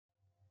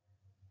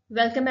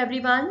Welcome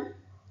everyone.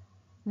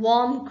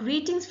 Warm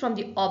greetings from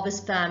the Orbis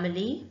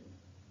family.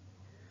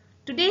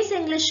 Today's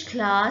English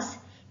class,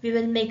 we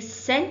will make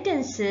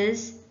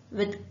sentences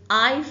with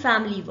I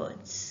family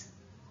words.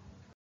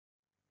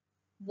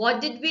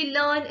 What did we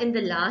learn in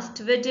the last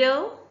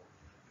video?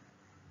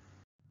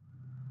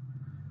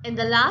 In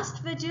the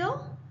last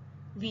video,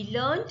 we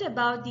learned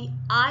about the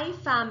I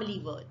family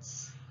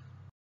words.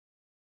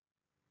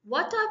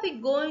 What are we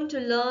going to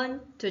learn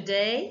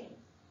today?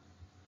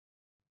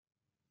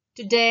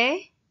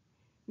 Today,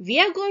 we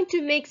are going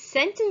to make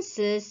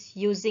sentences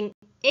using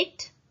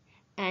it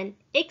and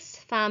its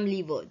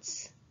family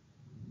words.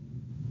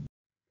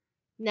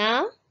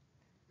 Now,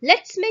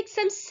 let's make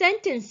some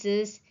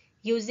sentences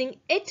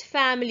using it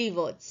family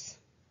words.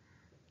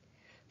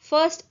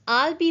 First,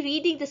 I'll be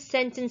reading the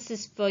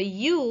sentences for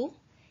you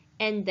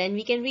and then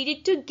we can read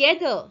it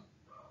together.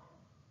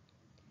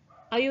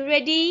 Are you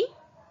ready?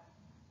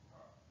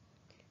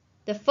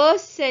 The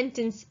first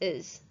sentence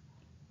is,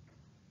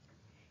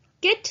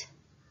 Kit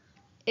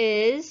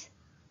is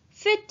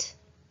fit.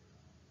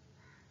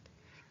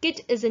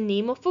 Kit is the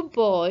name of a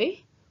boy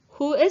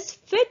who is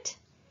fit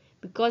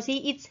because he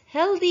eats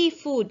healthy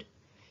food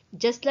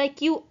just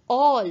like you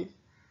all,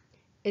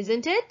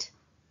 isn't it?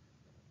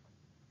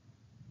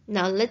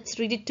 Now let's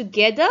read it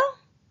together.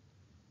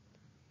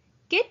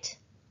 Kit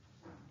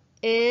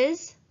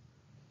is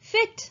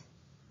fit.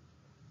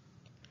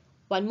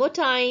 One more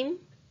time.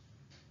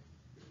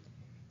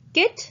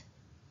 Kit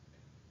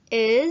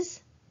is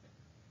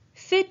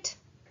fit.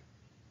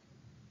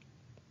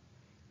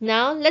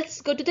 Now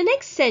let's go to the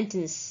next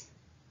sentence.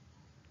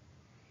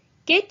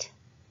 Kit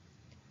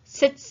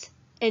sits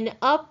in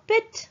a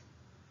pit.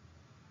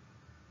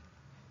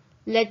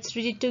 Let's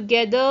read it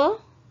together.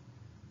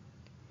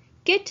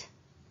 Kit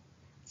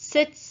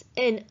sits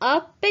in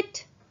a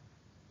pit.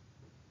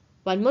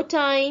 One more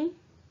time.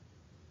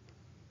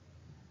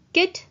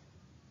 Kit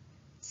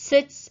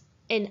sits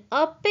in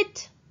a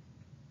pit.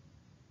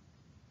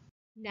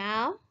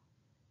 Now,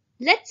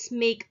 let's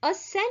make a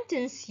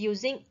sentence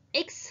using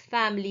its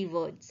family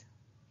words.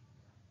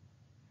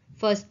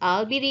 First,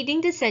 I'll be reading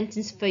the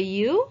sentence for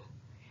you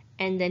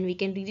and then we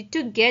can read it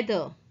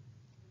together.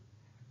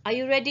 Are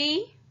you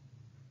ready?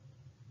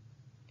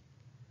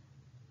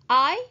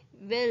 I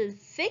will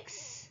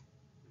fix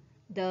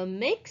the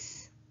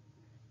mix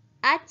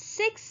at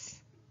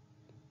 6.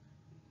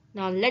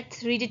 Now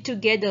let's read it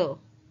together.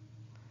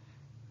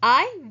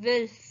 I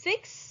will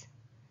fix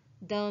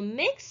the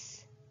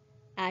mix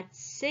at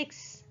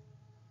 6.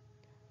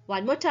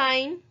 One more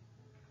time.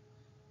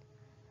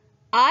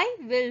 I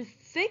will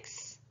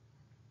fix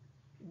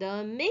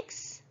the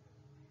mix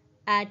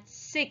at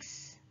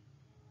 6.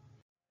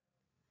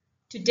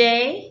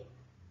 Today,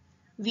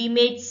 we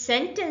made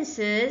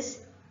sentences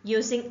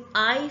using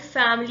I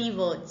family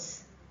words.